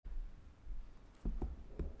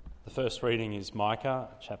first reading is Micah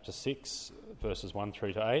chapter 6, verses 1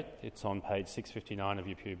 through to 8. It's on page 659 of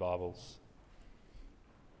your Pew Bibles.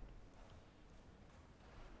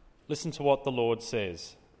 Listen to what the Lord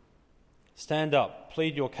says. Stand up,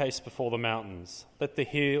 plead your case before the mountains. Let the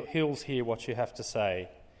hills hear what you have to say.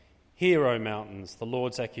 Hear, O mountains, the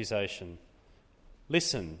Lord's accusation.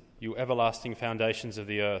 Listen, you everlasting foundations of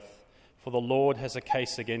the earth, for the Lord has a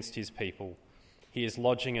case against his people. He is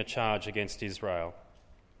lodging a charge against Israel.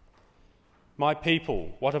 My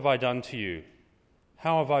people, what have I done to you?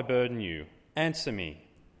 How have I burdened you? Answer me.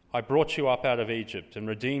 I brought you up out of Egypt and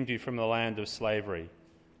redeemed you from the land of slavery.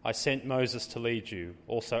 I sent Moses to lead you,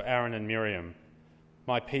 also Aaron and Miriam.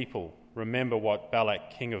 My people, remember what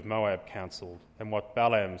Balak, king of Moab, counselled, and what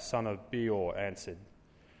Balaam, son of Beor, answered.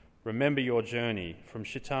 Remember your journey from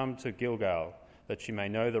Shittim to Gilgal, that you may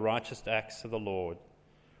know the righteous acts of the Lord.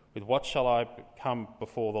 With what shall I come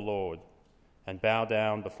before the Lord and bow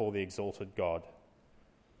down before the exalted God?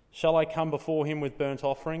 Shall I come before him with burnt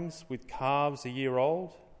offerings, with calves a year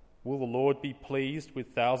old? Will the Lord be pleased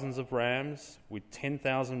with thousands of rams, with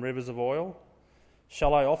 10,000 rivers of oil?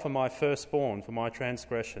 Shall I offer my firstborn for my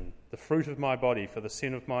transgression, the fruit of my body for the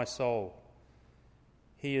sin of my soul?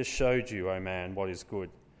 He has showed you, O man, what is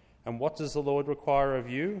good. And what does the Lord require of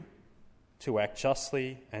you? To act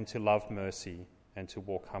justly and to love mercy and to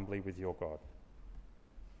walk humbly with your God.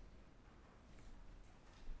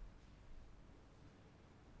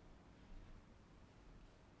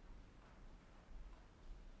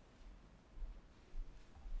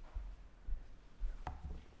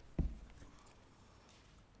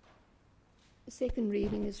 The second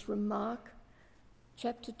reading is from Mark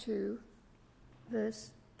chapter 2,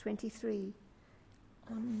 verse 23,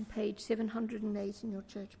 on page 708 in your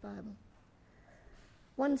church Bible.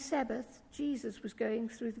 One Sabbath, Jesus was going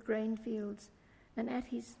through the grain fields, and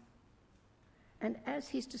as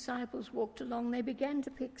his disciples walked along, they began to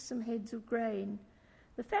pick some heads of grain.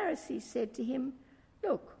 The Pharisees said to him,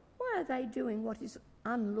 "Look, why are they doing what is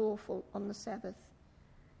unlawful on the Sabbath?"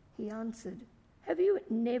 He answered, "Have you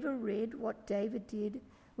never read what David did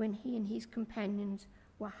when he and his companions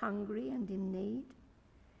were hungry and in need?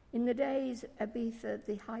 In the days of Abiathar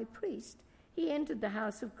the high priest, he entered the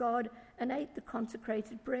house of God and ate the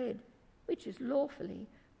consecrated bread, which is lawfully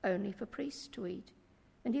only for priests to eat,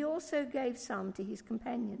 and he also gave some to his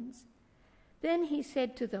companions. Then he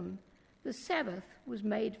said to them, 'The Sabbath was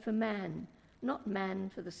made for man, not man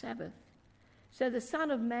for the Sabbath. So the Son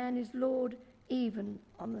of Man is Lord even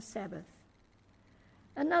on the Sabbath.'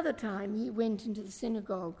 Another time he went into the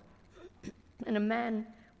synagogue, and a man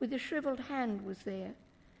with a shriveled hand was there.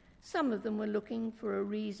 Some of them were looking for a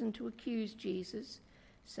reason to accuse Jesus,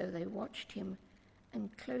 so they watched him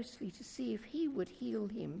and closely to see if he would heal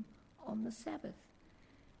him on the Sabbath.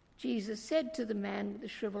 Jesus said to the man with the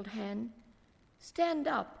shriveled hand, 'Stand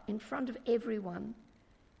up in front of everyone.'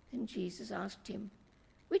 Then Jesus asked him,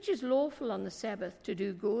 'Which is lawful on the Sabbath, to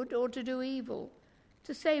do good or to do evil,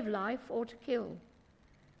 to save life or to kill?'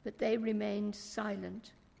 But they remained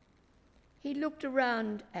silent. He looked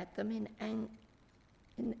around at them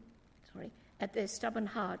at their stubborn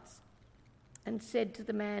hearts, and said to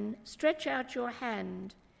the man, 'Stretch out your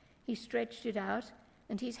hand.' He stretched it out,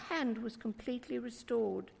 and his hand was completely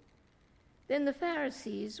restored. Then the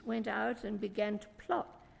Pharisees went out and began to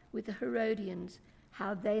plot with the Herodians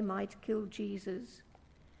how they might kill Jesus.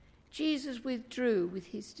 Jesus withdrew with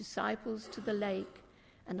his disciples to the lake,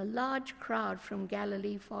 and a large crowd from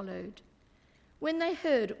Galilee followed. When they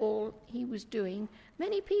heard all he was doing,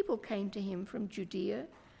 many people came to him from Judea,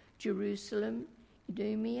 Jerusalem,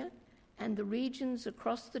 Idumea, and the regions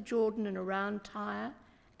across the Jordan and around Tyre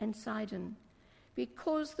and Sidon.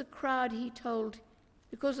 Because of the crowd, he told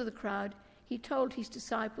his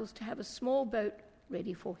disciples to have a small boat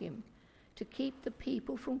ready for him, to keep the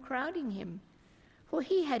people from crowding him. For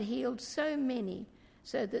he had healed so many,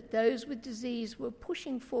 so that those with disease were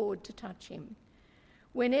pushing forward to touch him.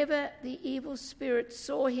 Whenever the evil spirits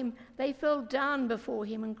saw him, they fell down before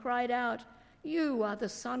him and cried out, 'You are the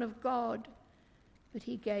Son of God.' But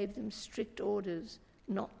he gave them strict orders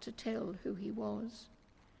not to tell who he was.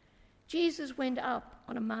 Jesus went up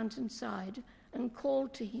on a mountainside and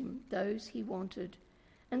called to him those he wanted,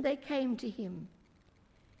 and they came to him.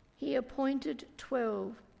 He appointed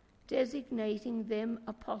 12, designating them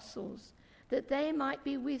apostles, that they might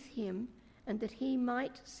be with him and that he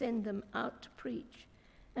might send them out to preach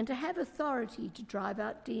and to have authority to drive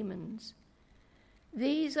out demons.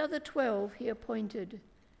 These are the 12 he appointed: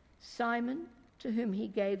 Simon, to whom he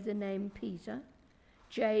gave the name Peter,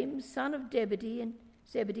 James, son of Zebedee,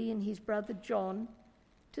 and his brother John.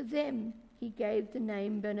 To them he gave the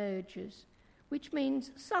name Boanerges, which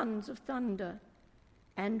means sons of thunder.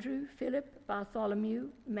 Andrew, Philip, Bartholomew,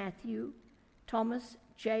 Matthew, Thomas,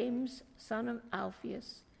 James, son of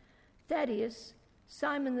Alphaeus, Thaddeus,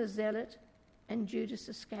 Simon the Zealot, and Judas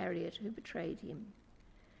Iscariot, who betrayed him.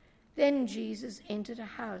 Then Jesus entered a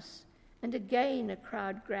house, and again a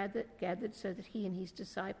crowd gathered so that he and his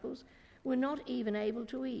disciples were not even able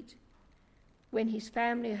to eat. When his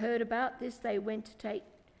family heard about this, they went to take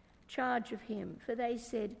charge of him, for they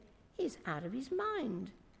said, "He's out of his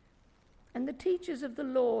mind." And the teachers of the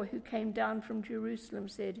law who came down from Jerusalem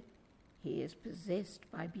said, "He is possessed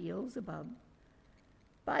by Beelzebub.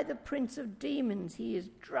 By the prince of demons he is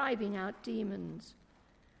driving out demons."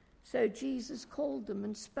 So Jesus called them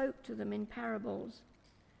and spoke to them in parables.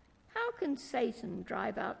 "How can Satan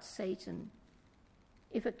drive out Satan?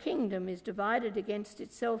 If a kingdom is divided against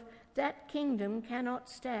itself, that kingdom cannot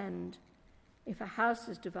stand. If a house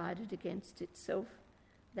is divided against itself,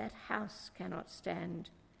 that house cannot stand.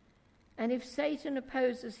 And if Satan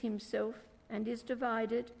opposes himself and is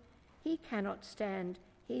divided, he cannot stand.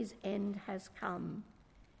 His end has come.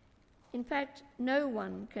 In fact, no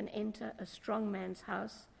one can enter a strong man's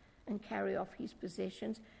house and carry off his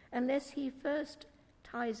possessions unless he first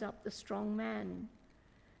ties up the strong man.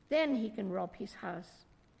 Then he can rob his house.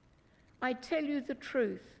 I tell you the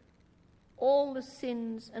truth, all the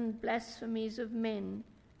sins and blasphemies of men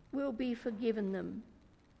will be forgiven them.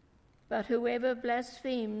 But whoever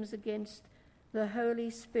blasphemes against the Holy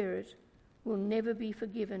Spirit will never be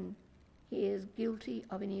forgiven. He is guilty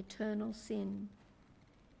of an eternal sin."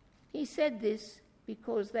 He said this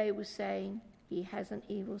because they were saying, "He has an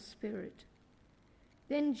evil spirit."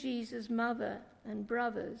 Then Jesus' mother and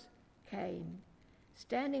brothers came.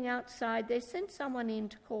 Standing outside, they sent someone in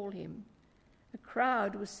to call him. A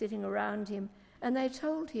crowd was sitting around him, and they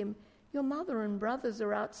told him, "Your mother and brothers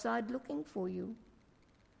are outside looking for you."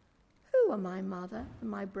 "Who are my mother and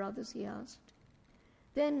my brothers?" he asked.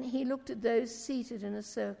 Then he looked at those seated in a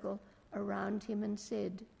circle around him and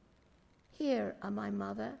said, "Here are my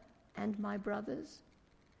mother and my brothers.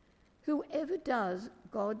 Whoever does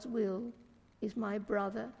God's will is my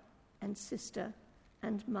brother and sister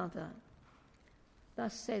and mother."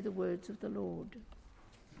 Thus say the words of the Lord.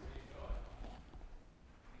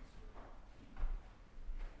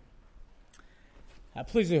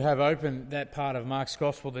 Please do have open that part of Mark's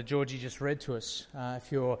Gospel that Georgie just read to us.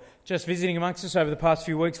 If you're just visiting amongst us over the past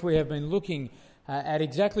few weeks, we have been looking at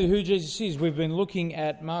exactly who Jesus is. We've been looking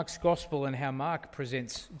at Mark's Gospel and how Mark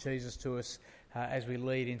presents Jesus to us as we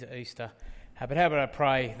lead into Easter. But how about I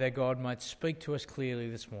pray that God might speak to us clearly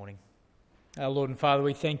this morning. Our Lord and Father,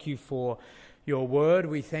 we thank you for your word.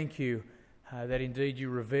 We thank you that indeed you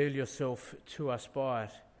reveal yourself to us by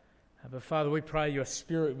it. But Father, we pray your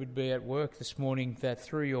Spirit would be at work this morning, that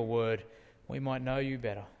through your word we might know you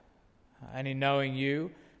better. And in knowing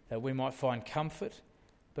you, that we might find comfort,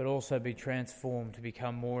 but also be transformed to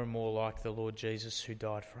become more and more like the Lord Jesus who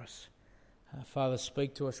died for us. Father,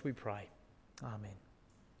 speak to us, we pray. Amen.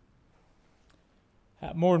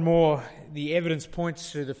 More and more, the evidence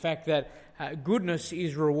points to the fact that goodness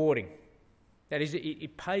is rewarding. That is,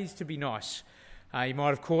 it pays to be nice. You might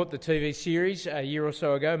have caught the TV series a year or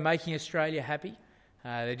so ago, Making Australia Happy.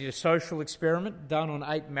 They did a social experiment done on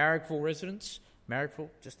 8 Marrickville residents. Marrickville,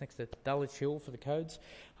 just next to Dulwich Hill for the codes.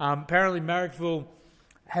 Apparently Marrickville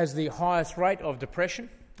has the highest rate of depression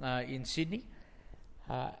in Sydney.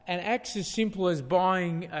 And acts as simple as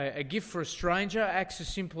buying a gift for a stranger, acts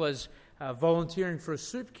as simple as volunteering for a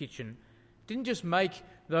soup kitchen, didn't just make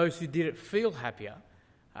those who did it feel happier.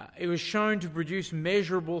 It was shown to produce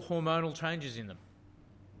measurable hormonal changes in them.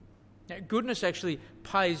 Now, goodness actually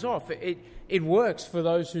pays off. It works for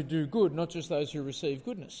those who do good, not just those who receive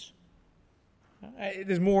goodness.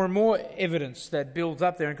 There's more and more evidence that builds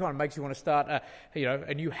up there and kind of makes you want to start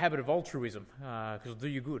a new habit of altruism, because it'll do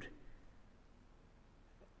you good.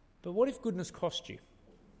 But what if goodness cost you?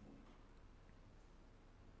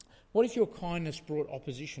 What if your kindness brought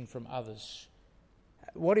opposition from others?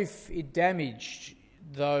 What if it damaged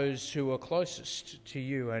those who are closest to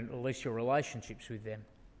you and at least your relationships with them?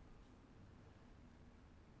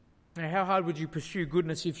 Now, how hard would you pursue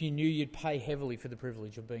goodness if you knew you'd pay heavily for the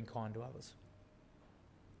privilege of being kind to others?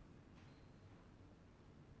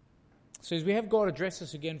 So as we have God address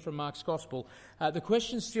us again from Mark's Gospel, the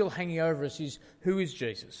question still hanging over us is, who is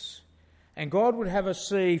Jesus? And God would have us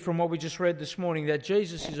see from what we just read this morning that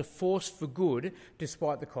Jesus is a force for good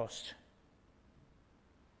despite the cost.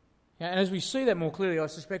 And as we see that more clearly, I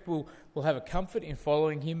suspect we'll have a comfort in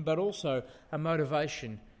following him, but also a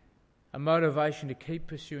motivation to keep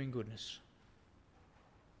pursuing goodness.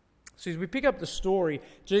 So as we pick up the story,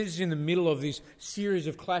 Jesus is in the middle of this series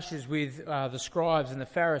of clashes with the scribes and the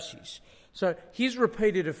Pharisees. So his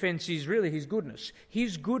repeated offence is really his goodness.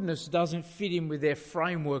 His goodness doesn't fit in with their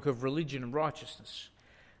framework of religion and righteousness.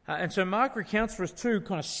 And so Mark recounts for us two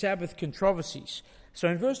kind of Sabbath controversies. So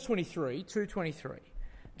in verse 2:23,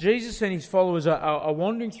 Jesus and his followers are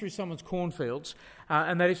wandering through someone's cornfields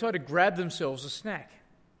and they decide to grab themselves a snack.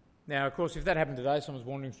 Now, of course, if that happened today, someone's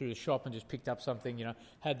wandering through the shop and just picked up something,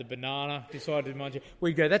 had the banana, decided to mind you,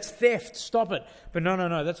 we'd go, that's theft, stop it. But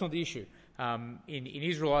no, that's not the issue. In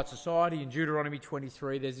Israelite society, in Deuteronomy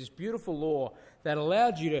 23, there's this beautiful law that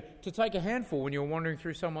allowed you to take a handful when you're wandering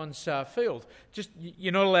through someone's field.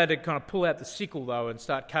 You're not allowed to kind of pull out the sickle, though, and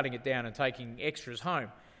start cutting it down and taking extras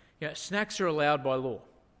home. Snacks are allowed by law.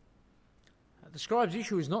 The scribe's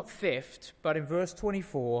issue is not theft, but in verse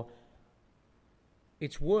 24,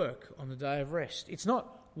 it's work on the day of rest. It's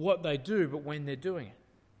not what they do, but when they're doing it.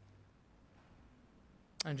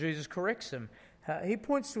 And Jesus corrects them. He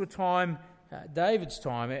points to a time, David's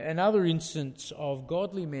time, another instance of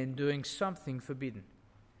godly men doing something forbidden.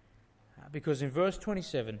 Because in verse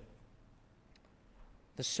 27,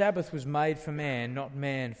 the Sabbath was made for man, not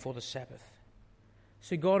man for the Sabbath.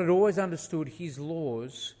 See, God had always understood his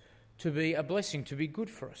laws to be a blessing, to be good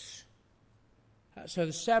for us. So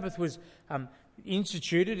the Sabbath was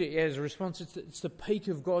instituted as a response. It's the peak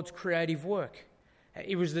of God's creative work.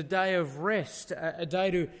 It was the day of rest, a day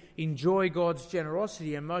to enjoy God's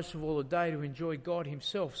generosity, and most of all, a day to enjoy God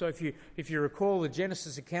himself. So if you recall the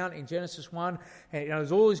Genesis account in Genesis 1,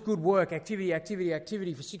 there's all this good work,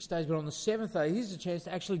 activity for 6 days, but on the seventh day, here's a chance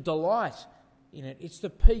to actually delight in it. It's the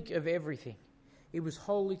peak of everything. It was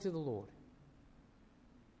holy to the Lord.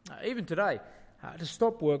 Even today, to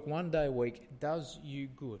stop work one day a week does you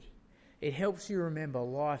good. It helps you remember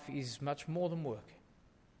life is much more than work.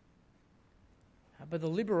 But the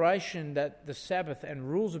liberation that the Sabbath and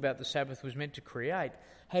rules about the Sabbath was meant to create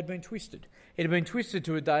had been twisted. It had been twisted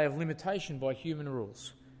to a day of limitation by human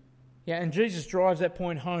rules. And Jesus drives that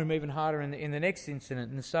point home even harder in the next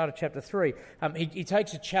incident, in the start of chapter 3. He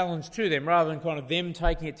takes a challenge to them rather than kind of them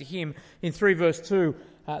taking it to him. In 3 verse 2,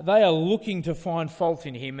 they are looking to find fault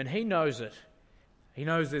in him, and he knows it. He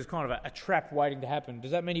knows there's kind of a trap waiting to happen.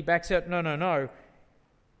 Does that mean he backs out? No.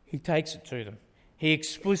 He takes it to them. He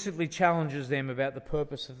explicitly challenges them about the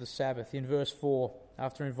purpose of the Sabbath. In verse 4,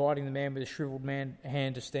 after inviting the man with a shriveled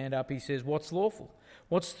hand to stand up, he says, what's lawful?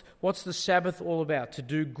 What's the Sabbath all about? To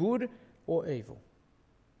do good or evil?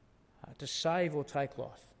 To save or take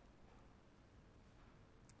life?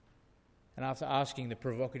 And after asking the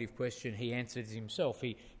provocative question, he answers himself.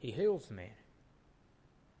 He heals the man.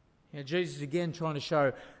 Jesus is again trying to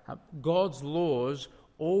show God's laws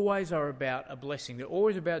always are about a blessing. They're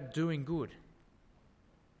always about doing good.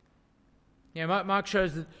 Mark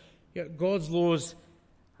shows that God's laws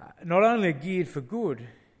not only are geared for good,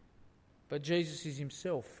 but Jesus is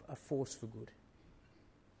himself a force for good.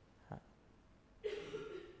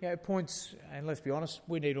 It points, and let's be honest,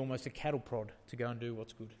 we need almost a cattle prod to go and do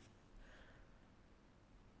what's good.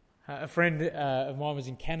 A friend of mine was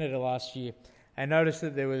in Canada last year and noticed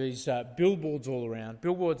that there were these billboards all around.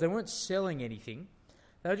 Billboards, they weren't selling anything.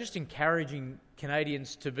 They were just encouraging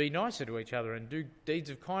Canadians to be nicer to each other and do deeds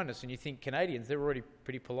of kindness. And you think Canadians, they're already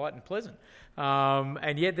pretty polite and pleasant.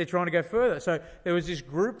 And yet they're trying to go further. So there was this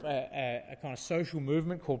group, a kind of social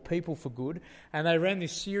movement called People for Good, and they ran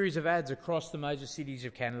this series of ads across the major cities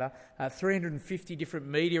of Canada. 350 different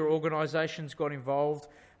media organisations got involved.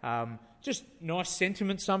 Just nice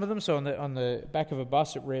sentiments, some of them. So on the back of a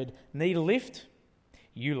bus it read, "Need a lift?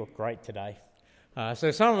 You look great today."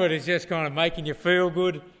 So some of it is just kind of making you feel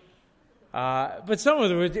good. But some of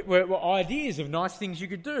them were ideas of nice things you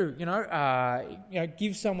could do.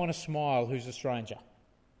 Give someone a smile who's a stranger.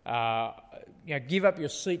 Give up your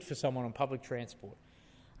seat for someone on public transport.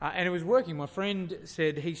 And it was working. My friend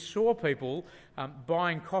said he saw people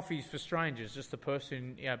buying coffees for strangers, just the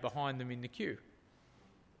person behind them in the queue.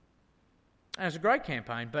 And it's a great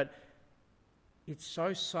campaign, but it's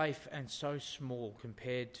so safe and so small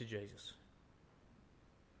compared to Jesus.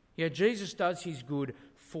 Jesus does his good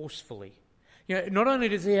forcefully. Not only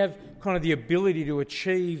does he have kind of the ability to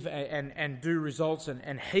achieve and do results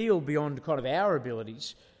and heal beyond kind of our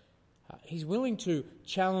abilities, he's willing to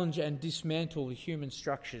challenge and dismantle the human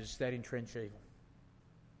structures that entrench evil.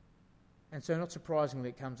 And so not surprisingly,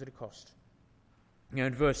 it comes at a cost.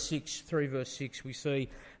 In verse 3 verse 6, we see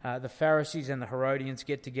the Pharisees and the Herodians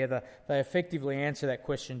get together. They effectively answer that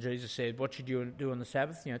question Jesus said, what should you do on the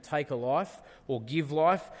Sabbath? Take a life or give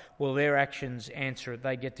life? Well, their actions answer it.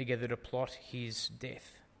 They get together to plot his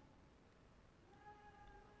death.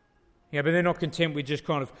 But they're not content with just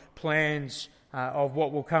kind of plans of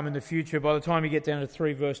what will come in the future. By the time you get down to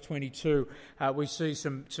 3 verse 22, we see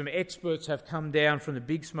some experts have come down from the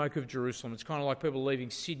big smoke of Jerusalem. It's kind of like people leaving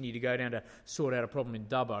Sydney to go down to sort out a problem in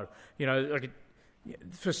Dubbo.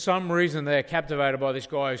 For some reason they're captivated by this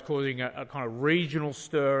guy who's causing a kind of regional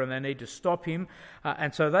stir, and they need to stop him.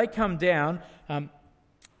 And so they come down,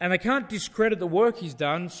 and they can't discredit the work he's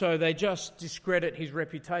done, so they just discredit his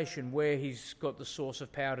reputation, where he's got the source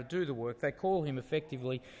of power to do the work. They call him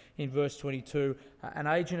effectively, in verse 22, an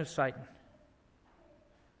agent of Satan.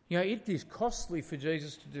 It is costly for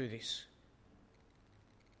Jesus to do this.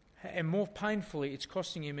 And more painfully, it's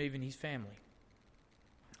costing him even his family.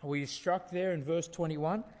 Were you struck there in verse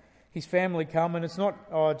 21? His family come, and it's not,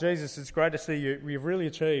 "Oh, Jesus, it's great to see you. You've really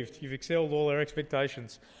achieved. You've excelled all our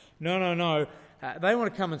expectations." No. They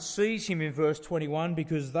want to come and seize him in verse 21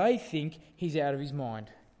 because they think he's out of his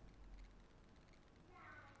mind.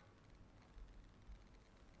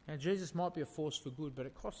 Now, Jesus might be a force for good, but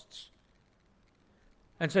it costs.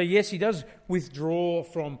 And so, yes, he does withdraw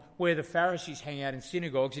from where the Pharisees hang out in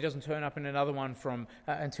synagogues. He doesn't turn up in another one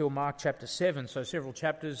until Mark chapter 7. So several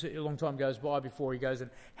chapters, a long time goes by before he goes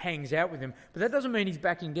and hangs out with them. But that doesn't mean he's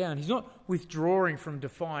backing down. He's not withdrawing from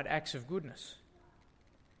defiant acts of goodness.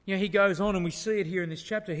 He goes on, and we see it here in this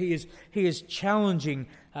chapter. He is challenging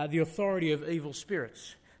the authority of evil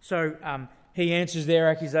spirits. So he answers their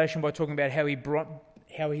accusation by talking about how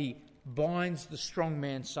he binds the strong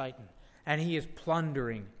man Satan. And he is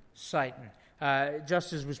plundering Satan,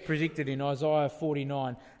 just as was predicted in Isaiah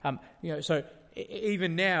 49. So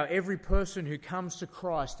even now, every person who comes to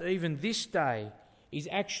Christ, even this day, is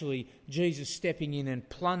actually Jesus stepping in and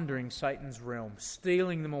plundering Satan's realm,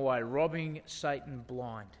 stealing them away, robbing Satan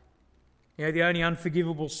blind. The only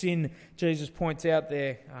unforgivable sin Jesus points out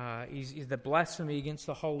there is the blasphemy against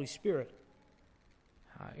the Holy Spirit.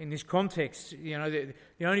 In this context, the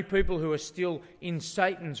only people who are still in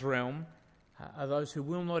Satan's realm are those who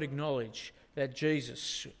will not acknowledge that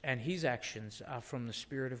Jesus and his actions are from the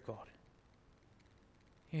Spirit of God.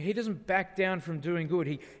 He doesn't back down from doing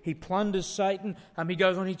good. He plunders Satan. He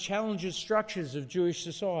goes on, he challenges structures of Jewish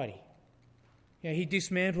society. He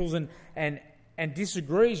dismantles and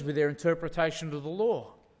disagrees with their interpretation of the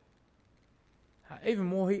law. Even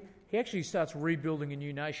more, he actually starts rebuilding a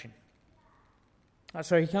new nation.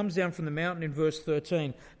 So he comes down from the mountain in verse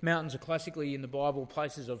 13. Mountains are classically in the Bible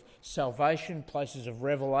places of salvation, places of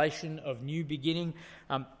revelation, of new beginning.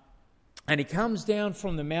 And he comes down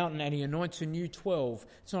from the mountain and he anoints a new 12.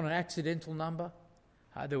 It's not an accidental number.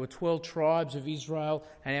 There were 12 tribes of Israel,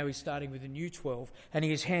 and now he's starting with a new 12. And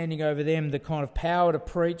he is handing over them the kind of power to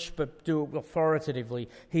preach, but do it authoritatively.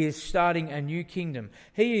 He is starting a new kingdom.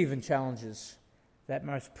 He even challenges that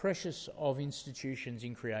most precious of institutions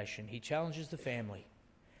in creation. He challenges the family,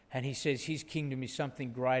 and he says his kingdom is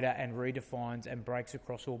something greater and redefines and breaks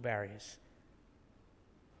across all barriers.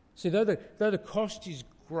 See, though the cost is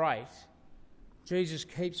great, Jesus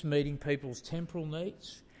keeps meeting people's temporal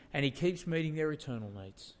needs, and he keeps meeting their eternal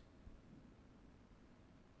needs.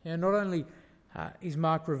 Not only is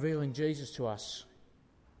Mark revealing Jesus to us,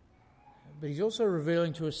 but he's also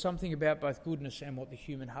revealing to us something about both goodness and what the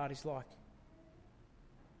human heart is like.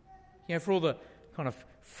 For all the kind of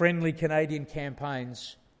friendly Canadian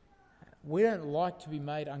campaigns, we don't like to be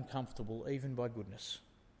made uncomfortable even by goodness,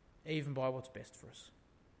 even by what's best for us.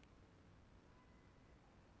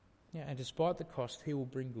 And despite the cost, he will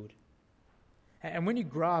bring good. And when you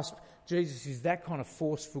grasp Jesus is that kind of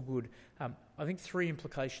force for good, I think 3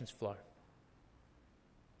 implications flow.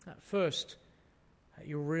 First,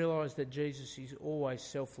 you'll realise that Jesus is always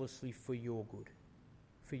selflessly for your good.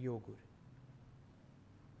 For your good.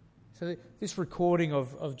 So this recording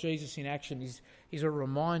of Jesus in action is a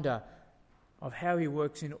reminder of how he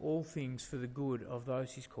works in all things for the good of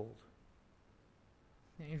those he's called.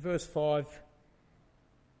 In verse 5,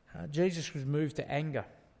 Jesus was moved to anger.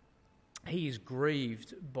 He is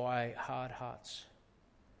grieved by hard hearts.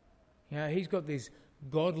 He's got this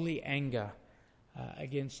godly anger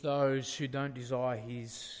against those who don't desire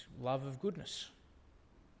his love of goodness.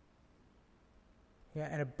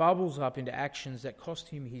 And it bubbles up into actions that cost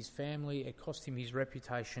him his family, it cost him his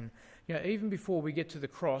reputation. Even before we get to the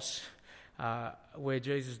cross, where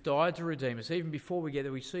Jesus died to redeem us, even before we get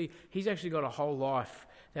there, we see he's actually got a whole life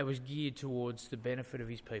that was geared towards the benefit of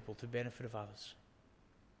his people, to benefit of others.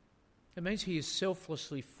 It means he is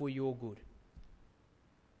selflessly for your good.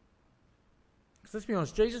 Because let's be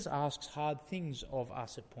honest, Jesus asks hard things of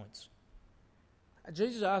us at points.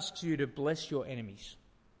 Jesus asks you to bless your enemies.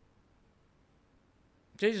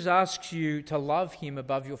 Jesus asks you to love him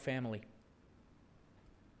above your family.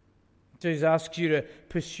 Jesus asks you to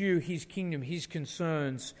pursue his kingdom, his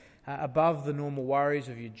concerns, above the normal worries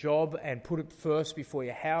of your job, and put it first before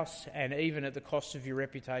your house, and even at the cost of your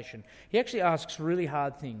reputation. He actually asks really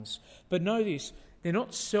hard things. But know this, they're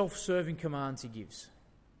not self-serving commands he gives.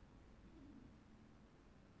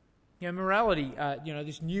 Morality,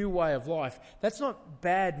 this new way of life, that's not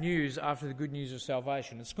bad news after the good news of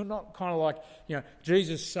salvation. It's not kind of like,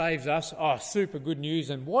 Jesus saves us, super good news,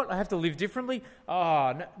 and what, I have to live differently?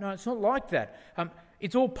 No, it's not like that.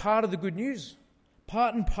 It's all part of the good news.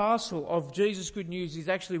 Part and parcel of Jesus' good news is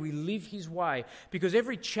actually we live his way, because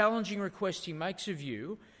every challenging request he makes of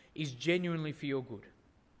you is genuinely for your good.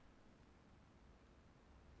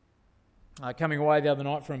 Coming away the other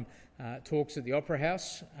night from talks at the Opera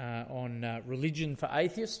House on religion for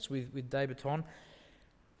atheists with David Ton,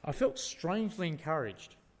 I felt strangely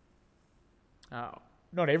encouraged.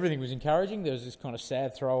 Not everything was encouraging. There was this kind of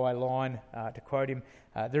sad throwaway line, to quote him,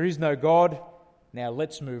 "There is no God, now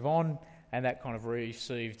let's move on," and that kind of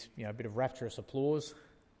received a bit of rapturous applause.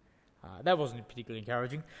 That wasn't particularly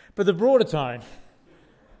encouraging. But the broader tone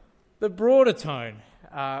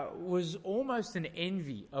was almost an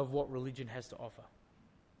envy of what religion has to offer.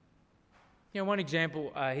 One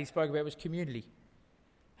example he spoke about was community.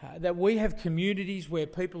 That we have communities where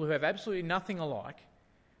people who have absolutely nothing alike,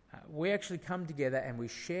 we actually come together and we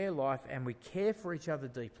share life and we care for each other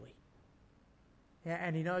deeply.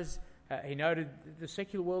 And he noted the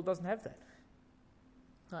secular world doesn't have that.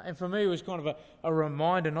 And for me, it was kind of a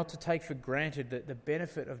reminder not to take for granted the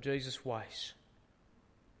benefit of Jesus' ways.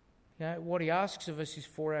 What he asks of us is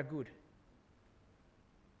for our good.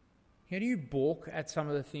 Do you balk at some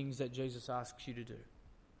of the things that Jesus asks you to do?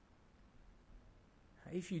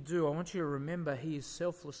 If you do, I want you to remember he is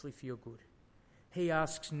selflessly for your good. He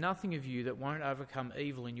asks nothing of you that won't overcome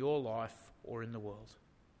evil in your life or in the world.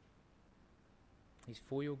 He's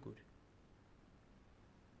for your good.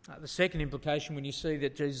 The second implication, when you see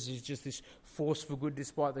that Jesus is just this force for good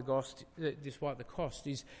despite the cost,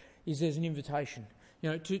 is there's an invitation.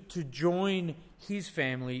 To join his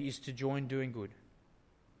family is to join doing good.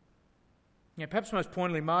 Perhaps most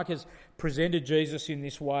pointedly, Mark has presented Jesus in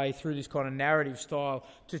this way through this kind of narrative style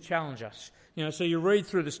to challenge us. So you read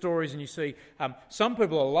through the stories and you see some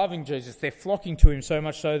people are loving Jesus. They're flocking to him so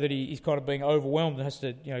much so that he's kind of being overwhelmed and has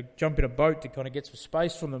to jump in a boat to kind of get some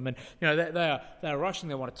space from them. And they are rushing.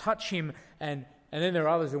 They want to touch him. And then there are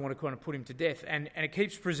others who want to kind of put him to death. And it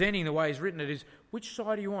keeps presenting the way he's written it is, which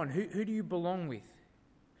side are you on? Who do you belong with?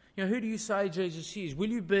 Who do you say Jesus is? Will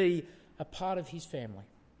you be a part of his family?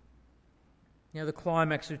 The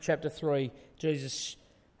climax of chapter 3, Jesus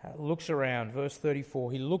looks around, verse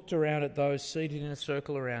 34. He looked around at those seated in a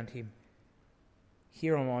circle around him.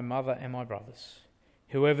 "Here are my mother and my brothers.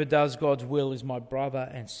 Whoever does God's will is my brother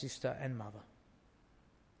and sister and mother."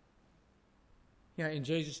 In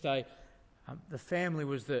Jesus' day, the family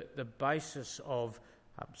was the basis of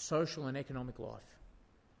social and economic life.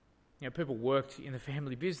 People worked in the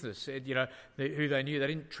family business, who they knew. They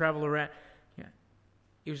didn't travel around.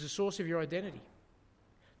 It was the source of your identity.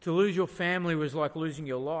 To lose your family was like losing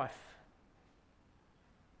your life.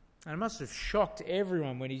 And it must have shocked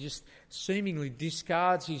everyone when he just seemingly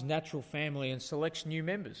discards his natural family and selects new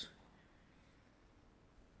members.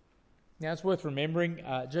 Now, it's worth remembering,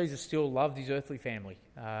 Jesus still loved his earthly family.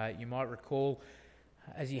 You might recall,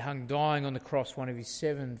 as he hung dying on the cross, one of his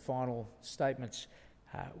 7 final statements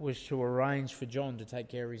was to arrange for John to take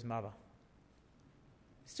care of his mother.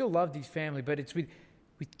 He still loved his family, but it's with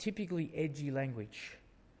typically edgy language.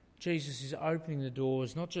 Jesus is opening the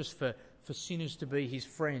doors not just for sinners to be his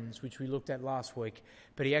friends, which we looked at last week,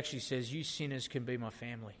 but he actually says, you sinners can be my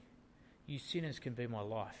family. You sinners can be my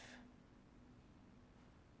life.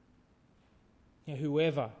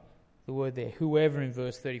 Whoever, the word there, whoever in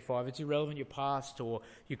verse 35, it's irrelevant your past or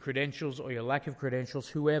your credentials or your lack of credentials,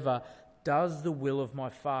 whoever does the will of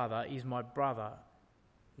my Father is my brother,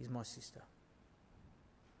 is my sister.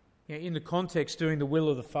 In the context, doing the will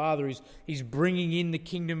of the Father is bringing in the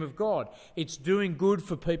kingdom of God. It's doing good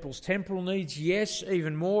for people's temporal needs, yes,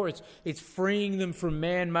 even more. It's freeing them from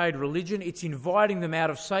man-made religion. It's inviting them out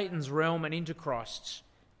of Satan's realm and into Christ's.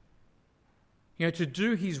 To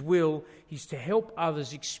do his will is to help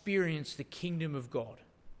others experience the kingdom of God.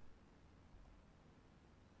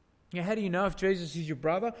 How do you know if Jesus is your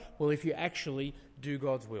brother? Well, if you actually do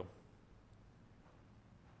God's will.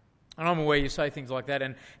 And I'm aware you say things like that,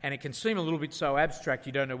 and it can seem a little bit so abstract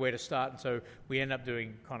you don't know where to start, and so we end up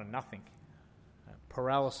doing kind of nothing.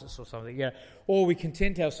 Paralysis or something. Or we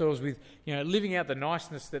content ourselves with living out the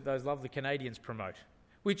niceness that those lovely Canadians promote.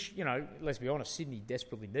 Which, let's be honest, Sydney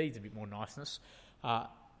desperately needs a bit more niceness. But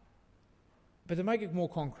to make it more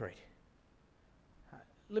concrete,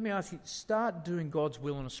 let me ask you, start doing God's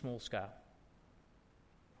will on a small scale.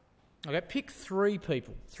 Okay, pick 3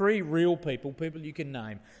 people, 3 real people you can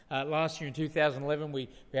name. Last year in 2011, we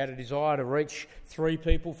had a desire to reach 3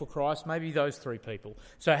 people for Christ, maybe those 3 people.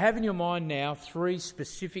 So have in your mind now 3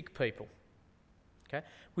 specific people. Okay,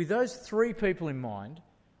 with those 3 people in mind,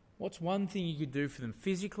 what's one thing you could do for them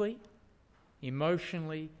physically,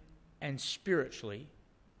 emotionally, and spiritually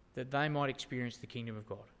that they might experience the kingdom of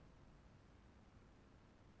God?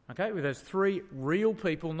 Okay, with those 3 real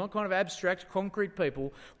people, not kind of abstract, concrete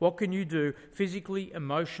people, what can you do physically,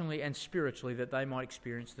 emotionally, and spiritually that they might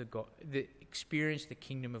experience the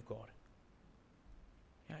kingdom of God?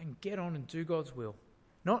 And get on and do God's will.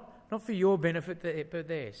 Not for your benefit, but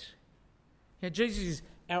theirs. Jesus is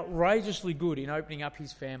outrageously good in opening up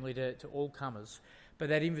his family to all comers, but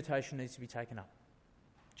that invitation needs to be taken up.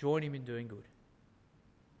 Join him in doing good.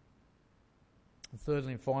 And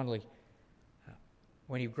thirdly and finally,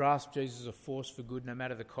 when you grasp Jesus as a force for good, no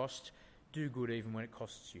matter the cost, do good even when it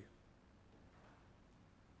costs you.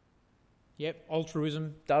 Yep,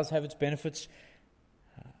 altruism does have its benefits,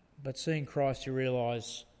 but seeing Christ, you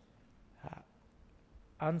realise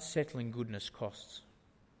unsettling goodness costs.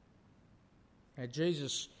 Now,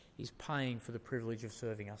 Jesus is paying for the privilege of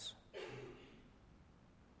serving us.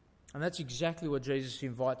 And that's exactly what Jesus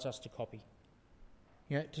invites us to copy.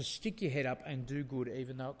 To stick your head up and do good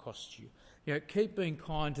even though it costs you. Keep being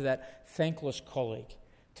kind to that thankless colleague,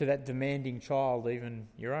 to that demanding child, even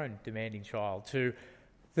your own demanding child, to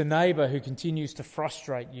the neighbour who continues to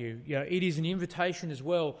frustrate you. It is an invitation as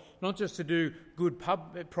well, not just to do good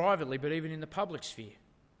privately, but even in the public sphere.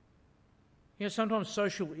 Sometimes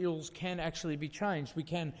social ills can actually be changed. We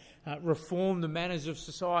can reform the manners of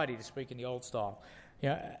society, to speak in the old style.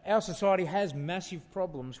 Our society has massive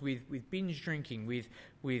problems with binge drinking,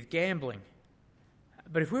 with gambling.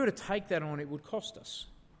 But if we were to take that on, it would cost us,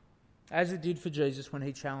 as it did for Jesus when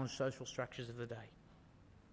he challenged social structures of the day.